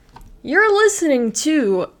You're listening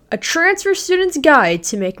to A Transfer Student's Guide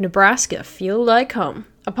to Make Nebraska Feel Like Home,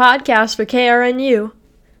 a podcast for KRNU,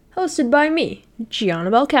 hosted by me, Gianna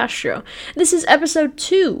Belcastro. This is episode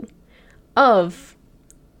 2 of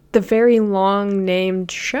the very long-named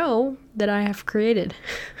show that I have created.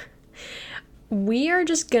 We are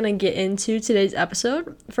just gonna get into today's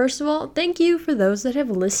episode. First of all, thank you for those that have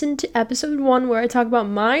listened to episode 1 where I talk about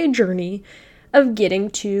my journey of getting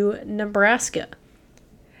to Nebraska.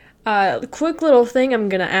 The quick little thing I'm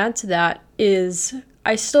gonna add to that is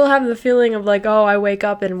I still have the feeling of like, oh, I wake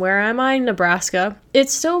up and where am I? Nebraska.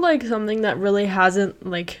 It's still like something that really hasn't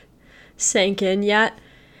like sank in yet,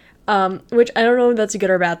 which I don't know if that's a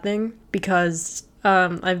good or bad thing because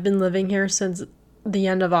I've been living here since the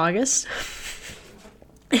end of August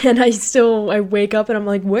and I wake up and I'm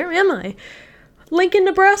like, where am I? Lincoln,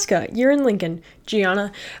 Nebraska. You're in Lincoln,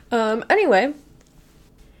 Gianna. Anyway,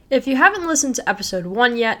 if you haven't listened to episode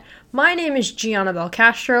 1 yet, my name is Gianna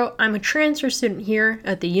Belcastro. I'm a transfer student here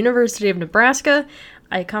at the University of Nebraska.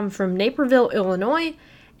 I come from Naperville, Illinois,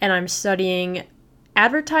 and I'm studying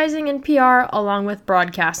advertising and PR along with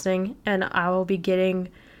broadcasting, and I will be getting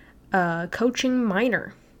a coaching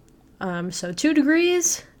minor. So 2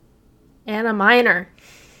 degrees and a minor.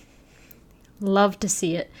 Love to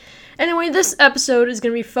see it. Anyway, this episode is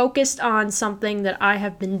going to be focused on something that I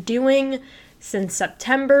have been doing since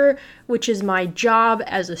September, which is my job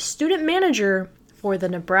as a student manager for the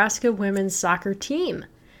Nebraska women's soccer team.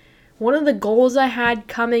 One of the goals I had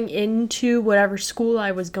coming into whatever school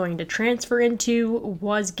I was going to transfer into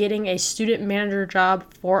was getting a student manager job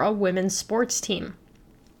for a women's sports team.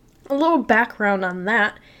 A little background on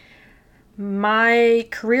that. My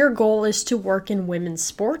career goal is to work in women's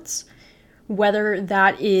sports, whether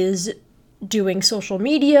that is doing social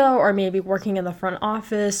media or maybe working in the front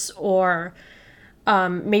office or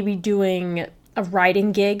maybe doing a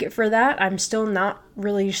writing gig for that. I'm still not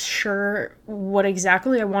really sure what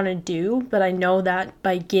exactly I want to do, but I know that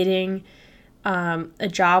by getting a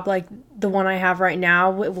job like the one I have right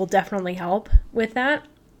now, it will definitely help with that.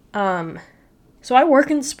 So I work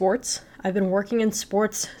in sports. I've been working in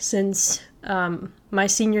sports since my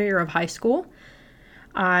senior year of high school.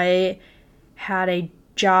 I had an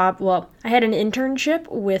internship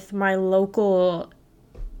with my local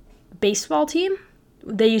baseball team.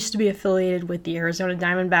 They used to be affiliated with the Arizona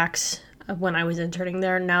Diamondbacks when I was interning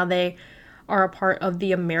there. Now they are a part of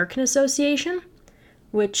the American Association,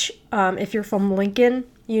 which if you're from Lincoln,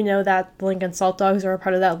 you know that the Lincoln Salt Dogs are a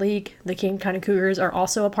part of that league. The King County Cougars are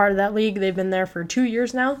also a part of that league. They've been there for 2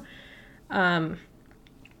 years now,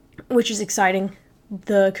 which is exciting.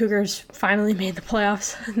 The Cougars finally made the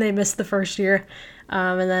playoffs. They missed the first year,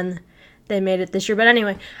 and then they made it this year. But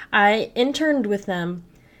anyway, I interned with them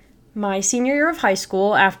my senior year of high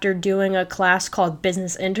school after doing a class called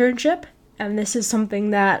Business Internship. And this is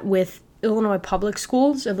something that with Illinois public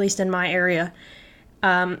schools, at least in my area,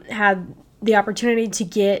 had the opportunity to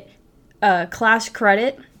get class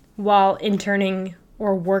credit while interning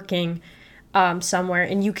or working somewhere.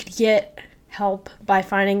 And you could get help by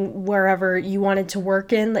finding wherever you wanted to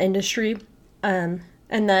work in the industry, and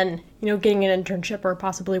then, getting an internship or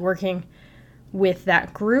possibly working with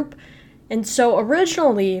that group. And so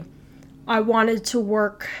originally, I wanted to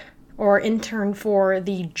work or intern for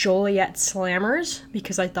the Joliet Slammers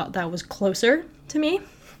because I thought that was closer to me.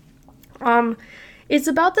 It's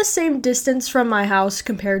about the same distance from my house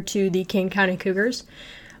compared to the King County Cougars,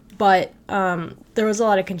 but there was a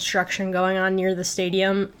lot of construction going on near the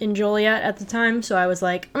stadium in Joliet at the time, so I was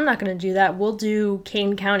like, I'm not going to do that. We'll do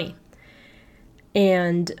Kane County.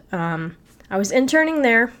 And I was interning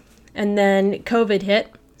there, and then COVID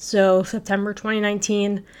hit, so September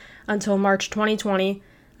 2019 until March 2020,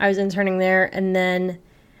 I was interning there, and then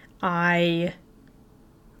I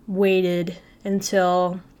waited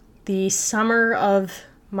until the summer of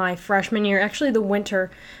my freshman year, actually the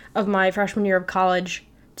winter of my freshman year of college,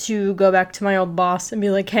 to go back to my old boss and be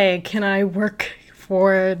like, hey, can I work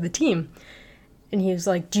for the team? And he was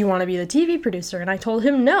like, do you want to be the TV producer? And I told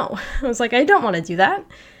him no. I was like, I don't want to do that.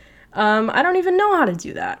 I don't even know how to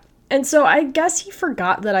do that. And so I guess he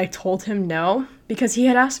forgot that I told him no, because he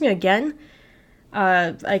had asked me again,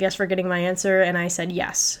 I guess for getting my answer, and I said,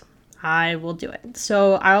 yes, I will do it.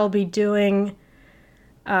 So I'll be there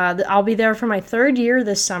for my 3rd year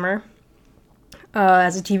this summer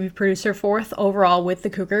as a TV producer, 4th overall with the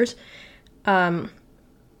Cougars. So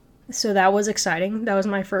that was exciting. That was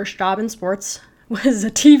my first job in sports, was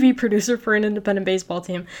a TV producer for an independent baseball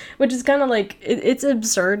team, which is kind of like, it's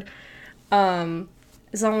absurd.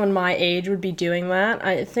 Someone my age would be doing that.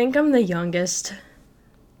 I think I'm the youngest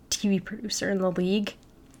TV producer in the league,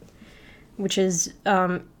 which is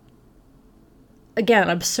again,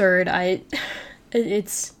 absurd.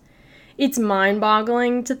 It's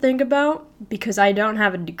mind-boggling to think about because I don't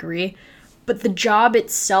have a degree, but the job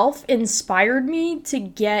itself inspired me to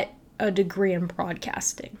get a degree in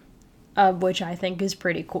broadcasting, which I think is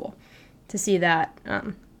pretty cool to see that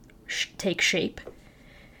take shape.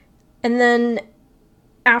 And then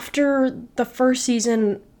after the first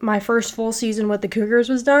season, my first full season with the Cougars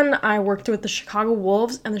was done, I worked with the Chicago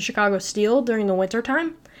Wolves and the Chicago Steel during the winter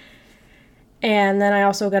time. And then I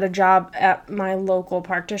also got a job at my local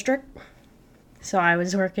park district. So I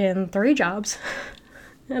was working 3 jobs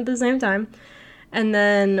at the same time. And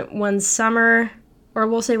then when summer, or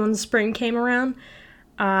we'll say when spring came around,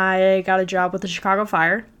 I got a job with the Chicago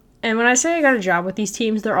Fire. And when I say I got a job with these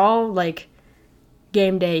teams, they're all like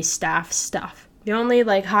game day staff stuff. The only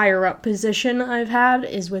like higher up position I've had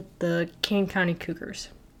is with the Kane County Cougars.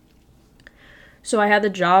 So I had the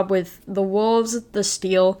job with the Wolves, the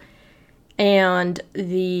Steel, and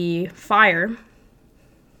the Fire.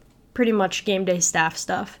 Pretty much game day staff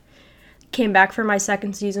stuff. Came back for my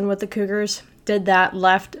second season with the Cougars. Did that,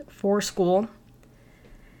 left for school.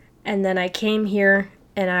 And then I came here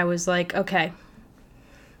and I was like, okay,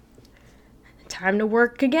 time to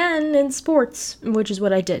work again in sports, which is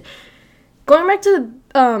what I did. Going back to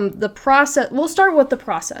the process, we'll start with the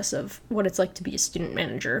process of what it's like to be a student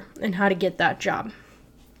manager and how to get that job.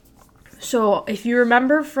 So if you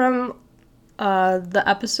remember from the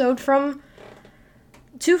episode from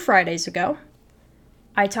 2 Fridays ago,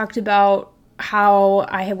 I talked about how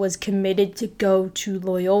I was committed to go to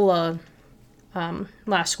Loyola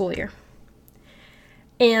last school year.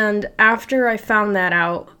 And after I found that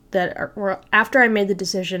out, or after I made the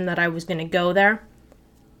decision that I was going to go there,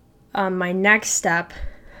 my next step,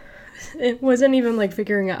 it wasn't even like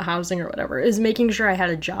figuring out housing or whatever, is making sure I had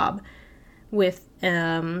a job with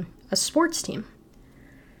a sports team.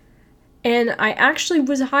 And I actually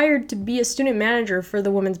was hired to be a student manager for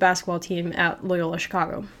the women's basketball team at Loyola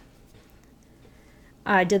Chicago.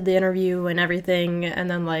 I did the interview and everything,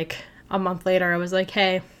 and then like a month later I was like,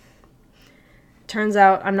 hey, turns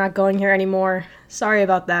out I'm not going here anymore. Sorry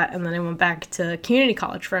about that. And then I went back to community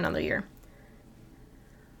college for another year.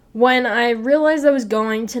 When I realized I was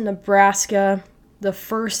going to Nebraska, the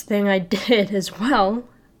first thing I did as well,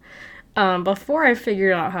 before I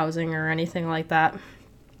figured out housing or anything like that,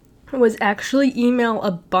 was actually email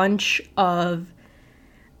a bunch of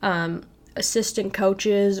assistant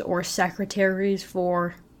coaches or secretaries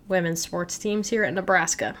for women's sports teams here at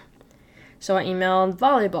Nebraska. So I emailed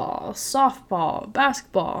volleyball, softball,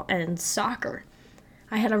 basketball, and soccer.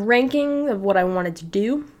 I had a ranking of what I wanted to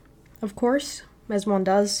do, of course, as one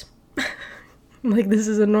does. Like, this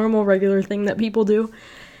is a normal, regular thing that people do.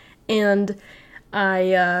 And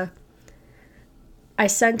I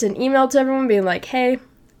sent an email to everyone being like, hey,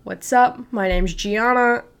 what's up? My name's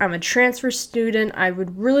Gianna. I'm a transfer student. I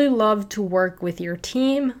would really love to work with your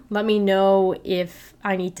team. Let me know if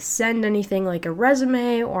I need to send anything like a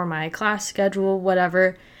resume or my class schedule,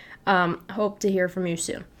 whatever. Hope to hear from you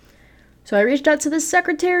soon. So I reached out to the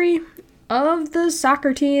secretary of the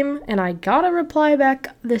soccer team, and I got a reply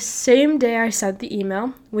back the same day I sent the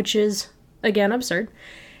email, which is, again, absurd.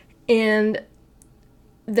 And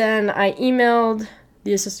then I emailed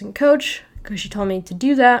the assistant coach because she told me to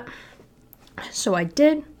do that. So I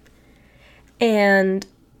did. And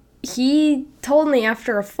he told me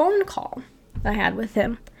after a phone call I had with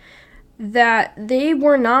him that they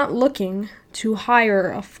were not looking to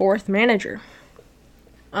hire a 4th manager.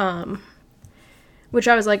 Which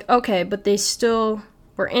I was like, okay, but they still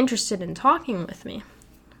were interested in talking with me.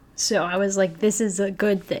 So I was like, this is a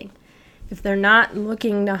good thing. If they're not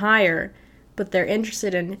looking to hire, but they're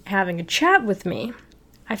interested in having a chat with me,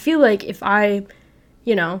 I feel like if I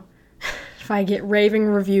get raving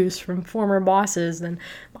reviews from former bosses, then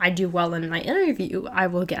I do well in my interview, I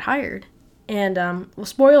will get hired. And, well,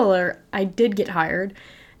 spoiler alert, I did get hired,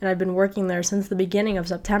 and I've been working there since the beginning of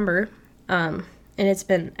September, and it's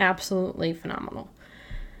been absolutely phenomenal.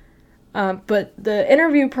 But the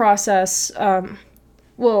interview process,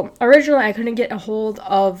 originally I couldn't get a hold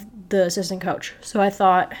of the assistant coach, so I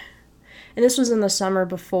thought, and this was in the summer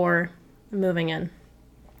before moving in,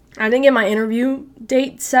 I didn't get my interview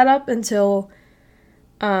date set up until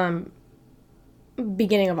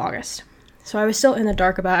beginning of August. So I was still in the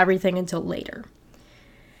dark about everything until later.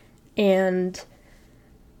 And,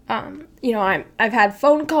 I've had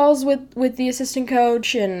phone calls with the assistant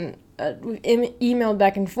coach, and we've emailed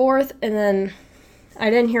back and forth, and then I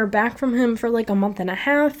didn't hear back from him for like a month and a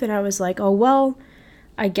half, and I was like, oh, well,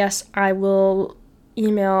 I guess I will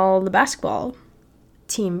email the basketball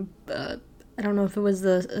team. I don't know if it was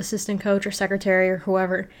the assistant coach or secretary or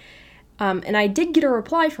whoever, And I did get a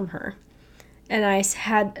reply from her. And I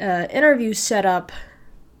had an interview set up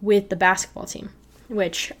with the basketball team,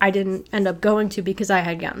 which I didn't end up going to because I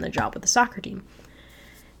had gotten the job with the soccer team.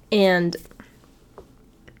 And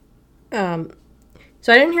so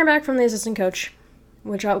I didn't hear back from the assistant coach,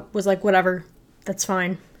 which I was like, whatever, that's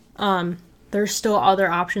fine. There's still other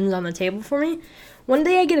options on the table for me. One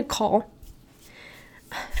day I get a call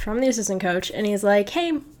from the assistant coach, and he's like,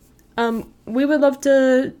 hey, we would love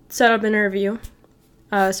to set up an interview.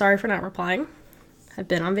 Sorry for not replying. I've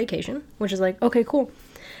been on vacation, which is like, okay, cool.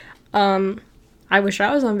 I wish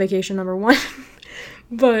I was on vacation, number one.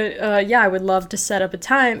 But, yeah, I would love to set up a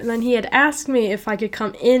time. And then he had asked me if I could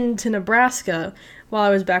come into Nebraska while I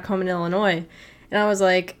was back home in Illinois. And I was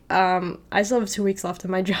like, I still have 2 weeks left of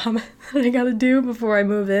my job that I gotta do before I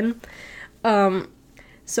move in.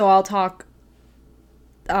 So I'll talk,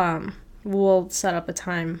 we'll set up a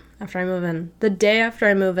time after I move in. The day after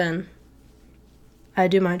I move in, I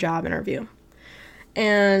do my job interview.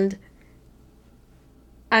 And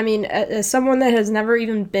I mean, as someone that has never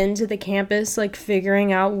even been to the campus, like,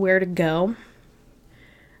 figuring out where to go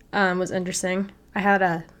was interesting. I had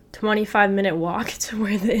a 25-minute walk to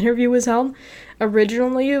where the interview was held.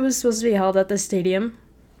 Originally, it was supposed to be held at the stadium.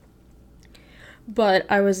 But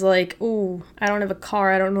I was like, ooh, I don't have a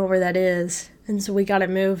car. I don't know where that is. And so we got to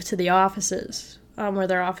move to the offices, where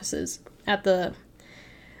their office is, at the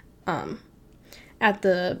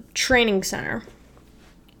training center.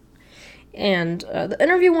 And the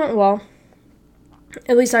interview went well.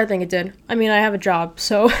 At least I think it did. I mean, I have a job,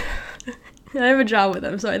 so I have a job with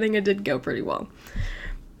them, so I think it did go pretty well.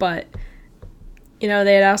 But, they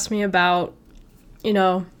had asked me about,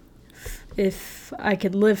 if I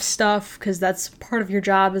could lift stuff, because that's part of your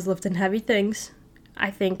job is lifting heavy things.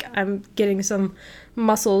 I think I'm getting some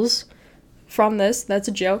muscles from this. That's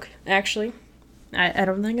a joke, actually. I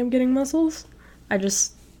don't think I'm getting muscles.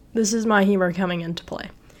 This is my humor coming into play.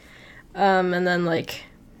 And then,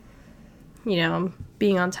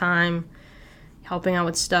 being on time, helping out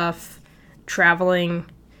with stuff, traveling,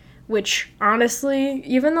 which, honestly,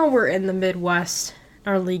 even though we're in the Midwest,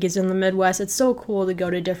 our league is in the Midwest, it's so cool to go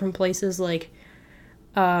to different places.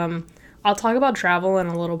 I'll talk about travel in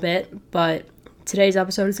a little bit, but today's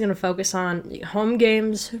episode is going to focus on home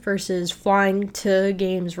games versus flying to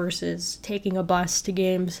games versus taking a bus to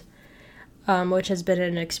games, which has been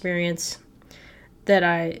an experience that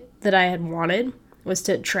I had wanted, was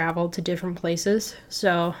to travel to different places.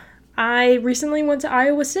 So I recently went to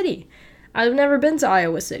Iowa City. I've never been to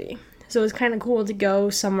Iowa City, so it was kind of cool to go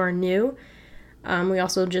somewhere new. We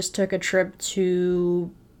also just took a trip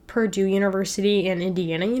to Purdue University and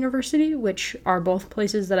Indiana University, which are both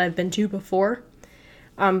places that I've been to before.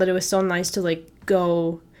 But it was so nice to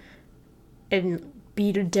go and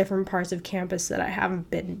be to different parts of campus that I haven't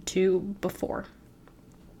been to before.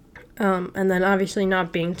 And then obviously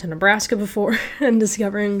not being to Nebraska before and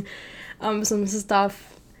discovering some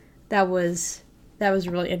stuff that was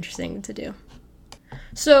really interesting to do.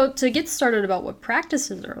 So to get started about what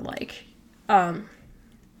practices are like,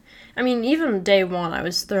 even day one I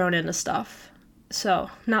was thrown into stuff, so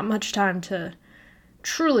not much time to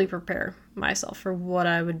truly prepare myself for what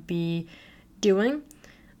I would be doing.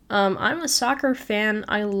 I'm a soccer fan.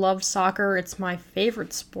 I love soccer. It's my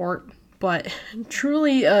favorite sport. But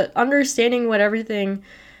truly understanding what everything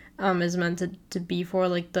is meant to be for,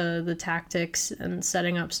 the tactics and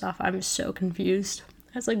setting up stuff, I'm so confused.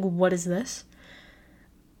 I was like, what is this?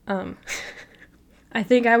 I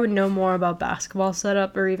think I would know more about basketball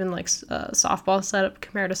setup or even softball setup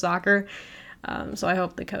compared to soccer. So I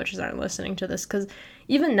hope the coaches aren't listening to this, because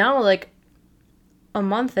even now, a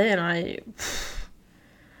month in,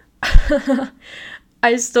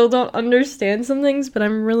 I still don't understand some things, but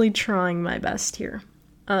I'm really trying my best here.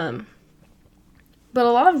 But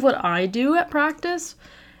a lot of what I do at practice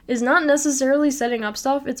is not necessarily setting up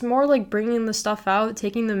stuff. It's more like bringing the stuff out,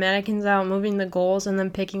 taking the mannequins out, moving the goals, and then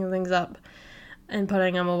picking things up and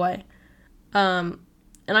putting them away. And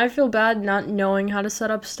I feel bad not knowing how to set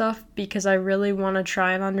up stuff because I really want to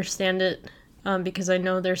try and understand it, because I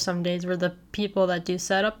know there's some days where the people that do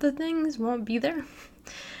set up the things won't be there.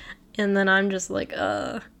 And then I'm just like,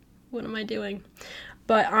 what am I doing?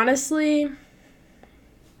 But honestly,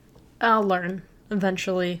 I'll learn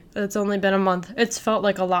eventually. It's only been a month. It's felt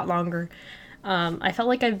like a lot longer. I felt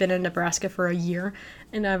like I've been in Nebraska for a year,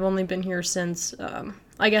 and I've only been here since,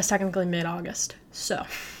 I guess technically mid-August. So,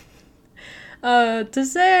 to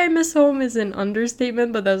say I miss home is an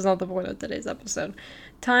understatement, but that's not the point of today's episode.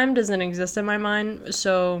 Time doesn't exist in my mind,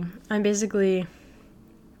 so I'm basically,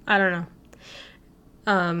 I don't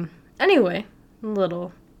know. Anyway,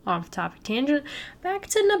 little off-topic tangent, back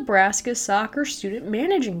to Nebraska soccer student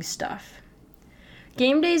managing stuff.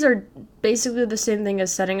 Game days are basically the same thing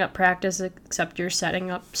as setting up practice, except you're setting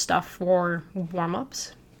up stuff for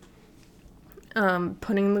warm-ups.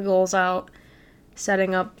 Putting the goals out,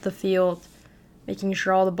 setting up the field, making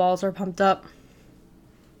sure all the balls are pumped up,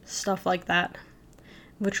 stuff like that.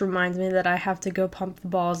 Which reminds me that I have to go pump the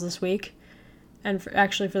balls this week, and for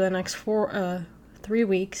the next 3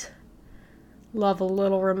 weeks. Love a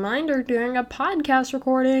little reminder during a podcast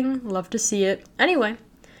recording. Love to see it. Anyway,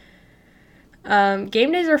 game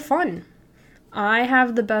days are fun. I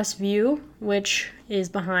have the best view, which is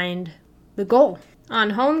behind the goal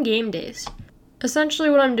on home game days. Essentially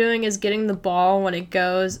what I'm doing is getting the ball when it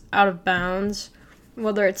goes out of bounds,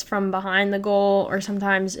 whether it's from behind the goal or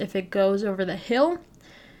sometimes if it goes over the hill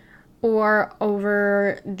or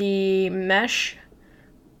over the mesh,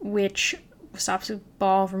 which stops the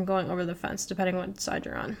ball from going over the fence, depending on what side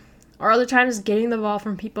you're on. Or other times getting the ball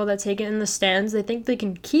from people that take it in the stands. They think they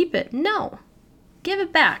can keep it. No. Give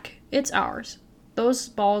it back. It's ours. Those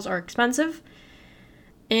balls are expensive.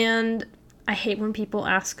 And I hate when people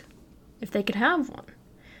ask if they could have one.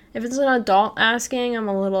 If it's an adult asking, I'm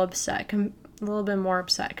a little upset. A little bit more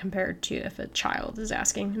upset compared to if a child is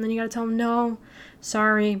asking. And then you gotta tell them, no,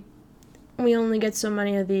 sorry, we only get so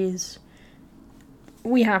many of these.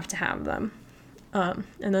 We have to have them. And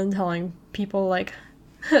then telling people, like,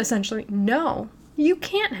 essentially, no, you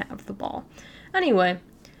can't have the ball. Anyway,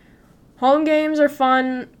 home games are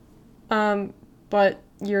fun, but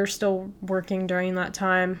you're still working during that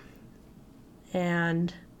time.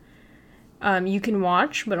 And you can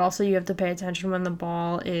watch, but also you have to pay attention when the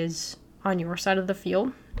ball is on your side of the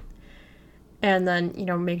field. And then,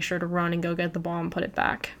 make sure to run and go get the ball and put it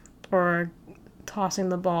back. Or tossing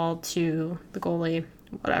the ball to the goalie,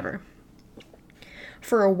 whatever.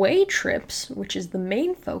 For away trips, which is the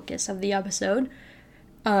main focus of the episode,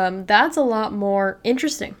 that's a lot more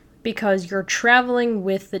interesting because you're traveling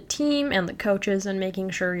with the team and the coaches and making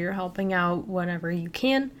sure you're helping out whenever you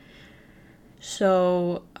can.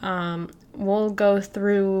 So we'll go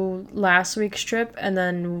through last week's trip and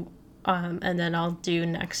then I'll do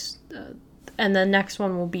next, and the next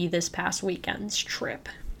one will be this past weekend's trip.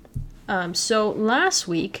 So last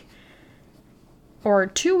week, or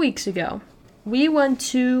 2 weeks ago, we went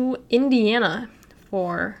to Indiana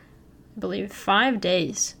for, I believe, 5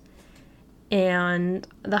 days. And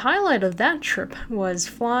the highlight of that trip was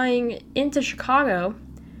flying into Chicago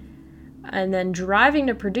and then driving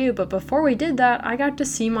to Purdue. But before we did that, I got to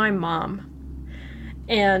see my mom.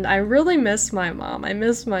 And I really miss my mom. I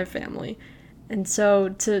miss my family. And so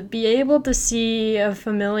to be able to see a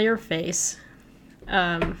familiar face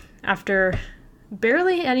after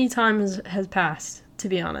barely any time has passed, to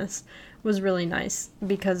be honest, was really nice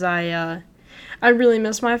because I really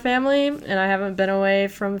miss my family and I haven't been away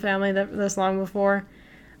from family this long before.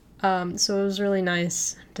 So it was really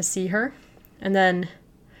nice to see her. And then,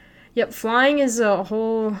 flying is a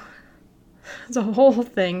whole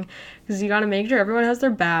thing because you got to make sure everyone has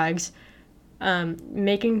their bags.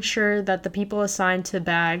 Making sure that the people assigned to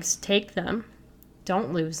bags take them,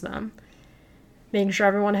 don't lose them. Making sure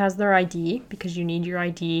everyone has their ID because you need your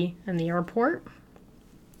ID in the airport.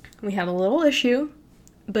 We had a little issue,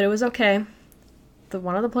 but it was okay.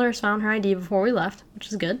 One of the players found her ID before we left, which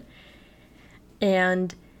is good.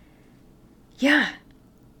 And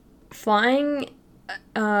flying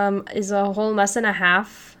is a whole mess and a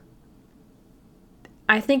half.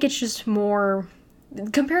 I think it's just more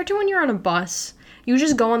compared to when you're on a bus. You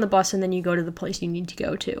just go on the bus and then you go to the place you need to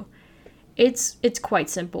go to. It's quite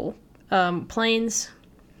simple. Planes,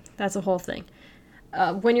 that's a whole thing.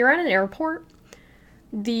 When you're at an airport,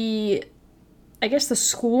 the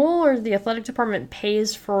school or the athletic department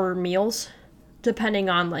pays for meals depending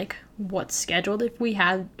on like what's scheduled. If we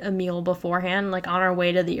had a meal beforehand, like on our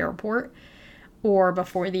way to the airport or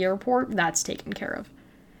before the airport, that's taken care of.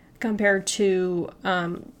 Compared to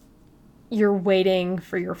you're waiting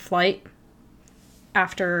for your flight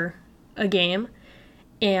after a game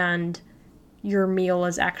and your meal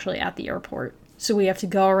is actually at the airport. So we have to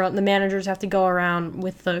go around, the managers have to go around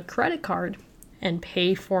with the credit card and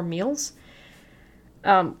pay for meals,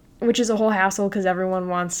 which is a whole hassle because everyone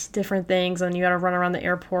wants different things and you gotta run around the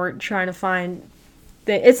airport trying to find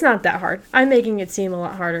it's not that hard. I'm making it seem a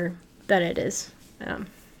lot harder than it is.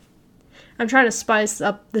 I'm trying to spice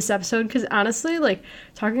up this episode because honestly, like,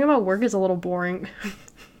 talking about work is a little boring.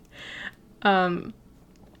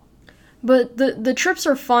 But the trips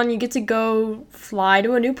are fun. You get to go fly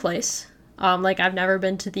to a new place. Like, I've never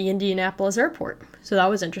been to the Indianapolis airport, so that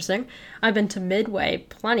was interesting. I've been to Midway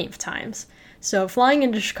plenty of times, so flying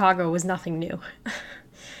into Chicago was nothing new.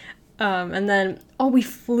 And then, we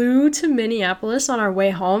flew to Minneapolis on our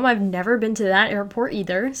way home. I've never been to that airport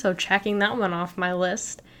either, so checking that one off my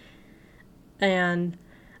list. And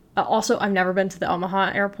also, I've never been to the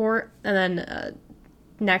Omaha airport. And then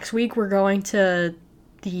next week, we're going to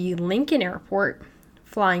the Lincoln airport,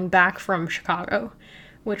 flying back from Chicago,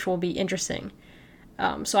 which will be interesting.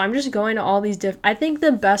 So I'm just going to all these I think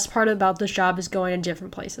the best part about this job is going to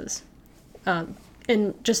different places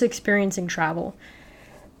and just experiencing travel.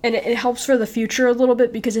 And it helps for the future a little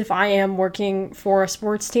bit, because if I am working for a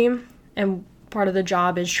sports team and part of the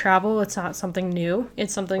job is travel, it's not something new.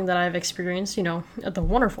 It's something that I've experienced, at the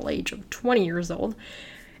wonderful age of 20 years old.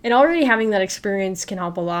 And already having that experience can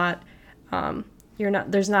help a lot.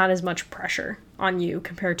 There's not as much pressure on you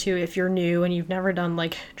compared to if you're new and you've never done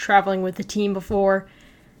traveling with the team before.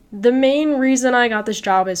 The main reason I got this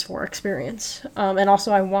job is for experience. And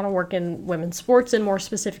also I want to work in women's sports, and more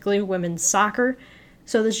specifically women's soccer.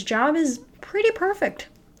 So this job is pretty perfect,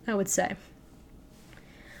 I would say.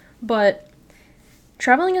 But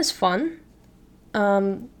traveling is fun.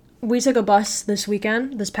 We took a bus this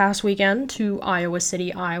past weekend, to Iowa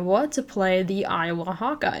City, Iowa, to play the Iowa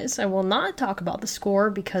Hawkeyes. I will not talk about the score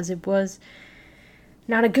because it was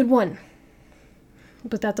not a good one.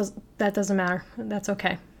 But that doesn't matter. That's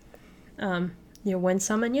okay. You win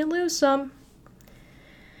some and you lose some.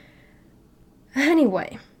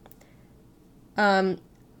 Anyway,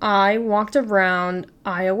 I walked around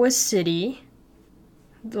Iowa City,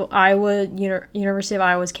 the University of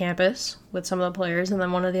Iowa's campus, with some of the players and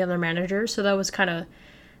then one of the other managers. So that's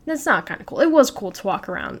not kind of cool. It was cool to walk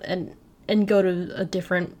around and go to a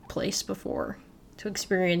different place before, to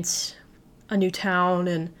experience a new town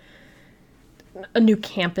and a new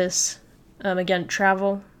campus. Again,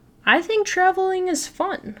 travel. I think traveling is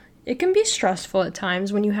fun. It can be stressful at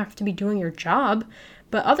times when you have to be doing your job,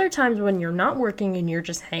 but other times when you're not working and you're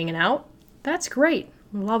just hanging out, that's great.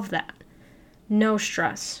 Love that. No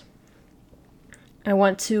stress. I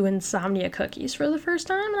went to Insomnia Cookies for the first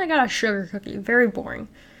time, and I got a sugar cookie. Very boring,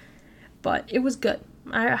 but it was good.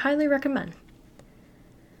 I highly recommend.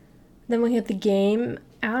 Then we had the game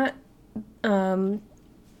at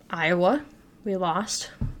Iowa. We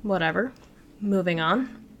lost. Whatever. Moving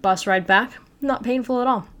on. Bus ride back. Not painful at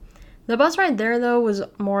all. The bus ride there, though, was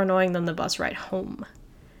more annoying than the bus ride home.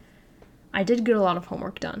 I did get a lot of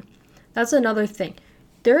homework done. That's another thing.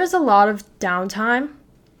 There is a lot of downtime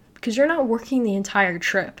because you're not working the entire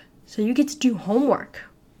trip. So you get to do homework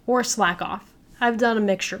or slack off. I've done a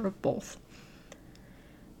mixture of both.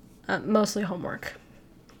 Mostly homework.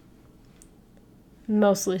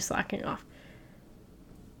 Mostly slacking off.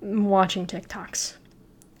 Watching TikToks.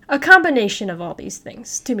 A combination of all these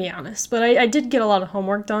things, to be honest. But I did get a lot of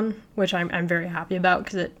homework done, which I'm very happy about,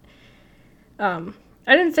 because I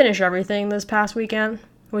didn't finish everything this past weekend,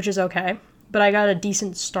 which is okay. But I got a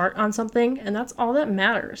decent start on something, and that's all that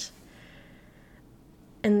matters.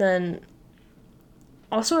 And then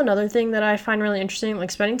also another thing that I find really interesting,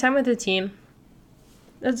 spending time with the team.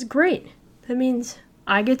 That's great. That means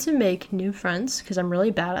I get to make new friends, because I'm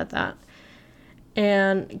really bad at that.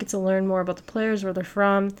 And get to learn more about the players, where they're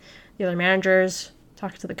from, the other managers,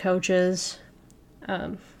 talk to the coaches,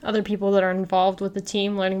 other people that are involved with the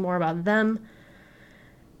team, learning more about them,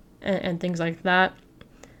 and things like that.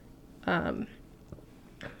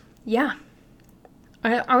 Yeah.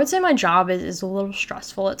 I would say my job is a little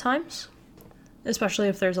stressful at times, especially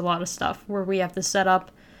if there's a lot of stuff where we have to set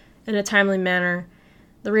up in a timely manner.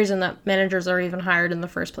 The reason that managers are even hired in the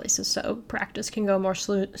first place is so practice can go more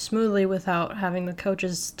smoothly without having the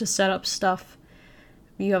coaches to set up stuff.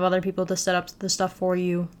 You have other people to set up the stuff for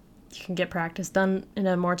you. You can get practice done in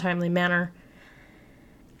a more timely manner,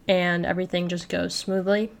 and everything just goes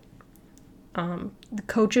smoothly. The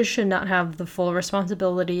coaches should not have the full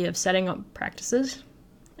responsibility of setting up practices.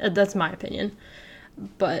 That's my opinion.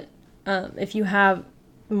 But if you have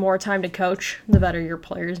more time to coach, the better your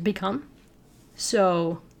players become.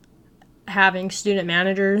 So having student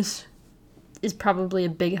managers is probably a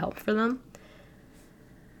big help for them.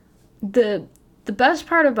 The best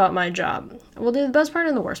part about my job, the best part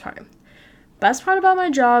and the worst part. Best part about my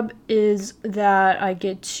job is that I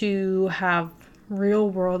get to have real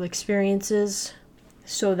world experiences,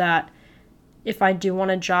 so that if I do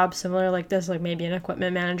want a job similar like this, like maybe an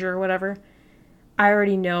equipment manager or whatever, I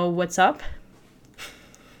already know what's up,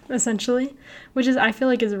 essentially, which is, I feel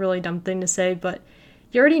like, is a really dumb thing to say, but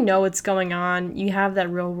you already know what's going on. You have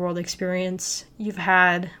that real world experience. You've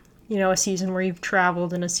had, a season where you've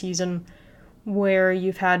traveled, and a season where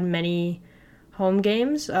you've had many home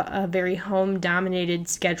games, a very home dominated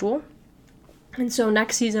schedule. And so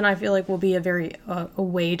next season I feel like will be a very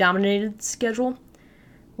away dominated schedule,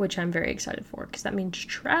 which I'm very excited for because that means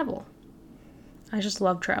travel. I just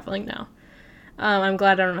love traveling now. I'm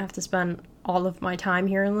glad I don't have to spend all of my time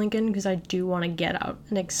here in Lincoln because I do want to get out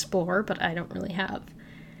and explore, but I don't really have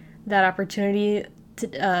that opportunity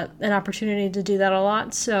to do that a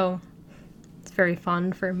lot, so it's very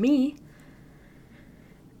fun for me.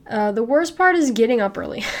 The worst part is getting up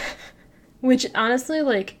early, which honestly,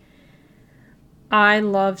 like, I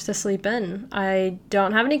love to sleep in. I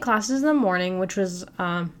don't have any classes in the morning, which was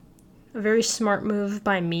a very smart move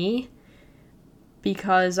by me,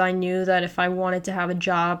 because I knew that if I wanted to have a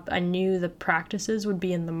job, I knew the practices would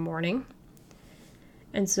be in the morning.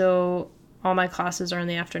 And so all my classes are in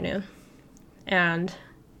the afternoon. And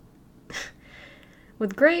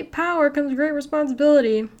with great power comes great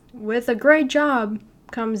responsibility. With a great job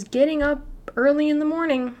comes getting up early in the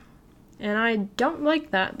morning. And I don't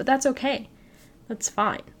like that, but that's okay. That's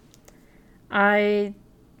fine. I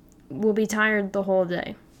will be tired the whole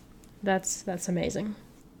day. That's amazing.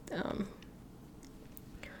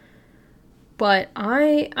 But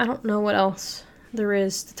I don't know what else there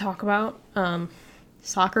is to talk about.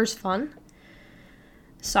 Soccer's fun.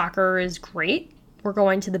 Soccer is great. We're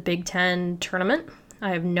going to the Big Ten tournament.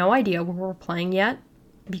 I have no idea where we're playing yet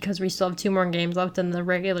because we still have 2 more games left in the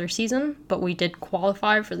regular season, but we did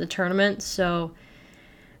qualify for the tournament, so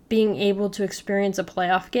being able to experience a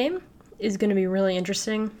playoff game is going to be really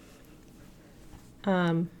interesting.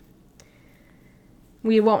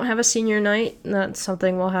 We won't have a senior night. That's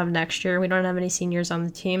something we'll have next year. We don't have any seniors on the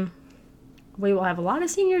team. We will have a lot of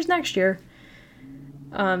seniors next year.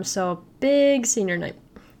 So big senior night.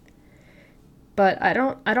 But I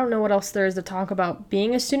don't know what else there is to talk about.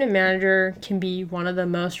 Being a student manager can be one of the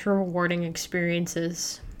most rewarding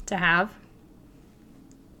experiences to have.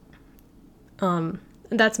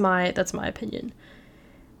 That's my opinion.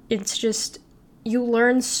 It's just, you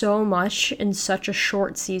learn so much in such a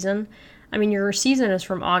short season. I mean, your season is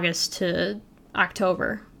from August to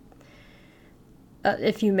October.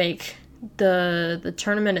 If you make the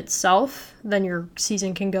tournament itself, then your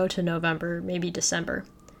season can go to November, maybe December.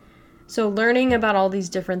 So learning about all these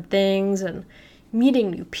different things and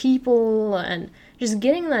meeting new people and just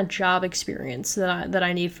getting that job experience that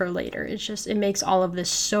I need for later. It makes all of this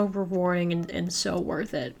so rewarding and so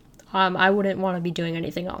worth it. I wouldn't want to be doing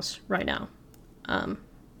anything else right now.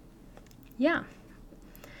 Yeah.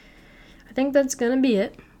 I think that's going to be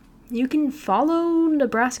it. You can follow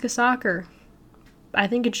Nebraska Soccer. I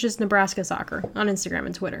think it's just Nebraska Soccer on Instagram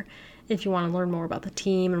and Twitter if you want to learn more about the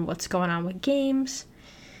team and what's going on with games.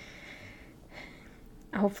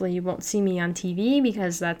 Hopefully you won't see me on TV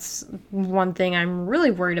because that's one thing I'm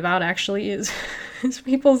really worried about actually is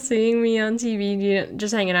people seeing me on TV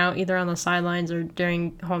just hanging out either on the sidelines or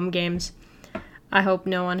during home games. I hope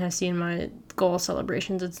no one has seen my goal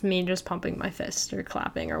celebrations. It's me just pumping my fist or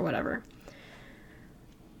clapping or whatever.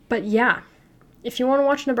 But yeah, if you want to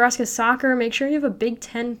watch Nebraska Soccer, make sure you have a Big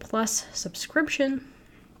Ten Plus subscription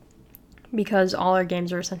because all our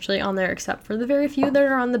games are essentially on there except for the very few that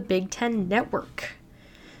are on the Big Ten Network.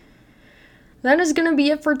 That is going to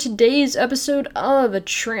be it for today's episode of A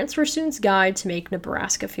Transfer Student's Guide to Make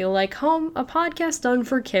Nebraska Feel Like Home, a podcast done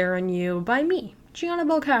for Care and You by me, Gianna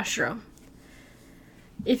Belcastro.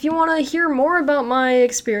 If you want to hear more about my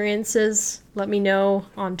experiences, let me know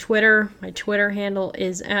on Twitter. My Twitter handle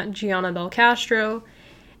is @GiannaBelcastro,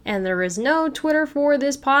 and there is no Twitter for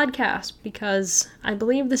this podcast because I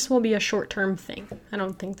believe this will be a short-term thing. I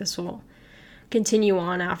don't think this will continue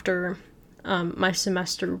on after my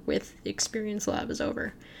semester with Experience Lab is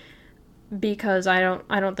over because I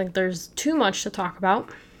don't think there's too much to talk about.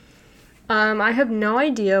 I have no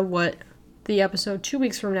idea what the episode 2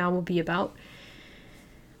 weeks from now will be about.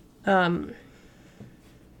 Again,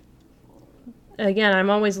 I'm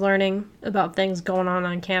always learning about things going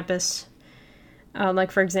on campus. Like,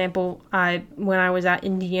 for example, when I was at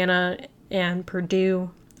Indiana and Purdue,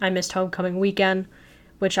 I missed homecoming weekend,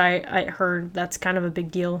 which I heard that's kind of a big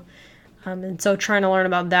deal. And so trying to learn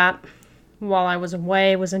about that while I was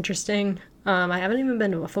away was interesting. I haven't even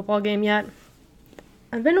been to a football game yet.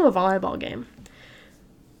 I've been to a volleyball game.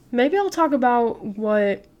 Maybe I'll talk about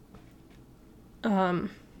what,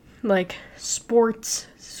 like sports,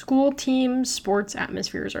 school teams, sports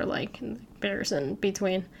atmospheres are like in the comparison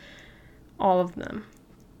between all of them.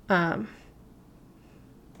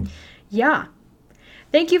 Yeah.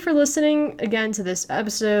 Thank you for listening again to this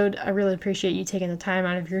episode. I really appreciate you taking the time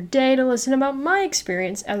out of your day to listen about my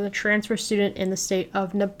experience as a transfer student in the state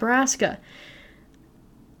of Nebraska.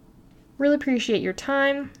 Really appreciate your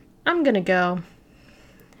time. I'm gonna go.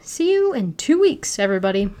 See you in 2 weeks,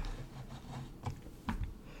 everybody.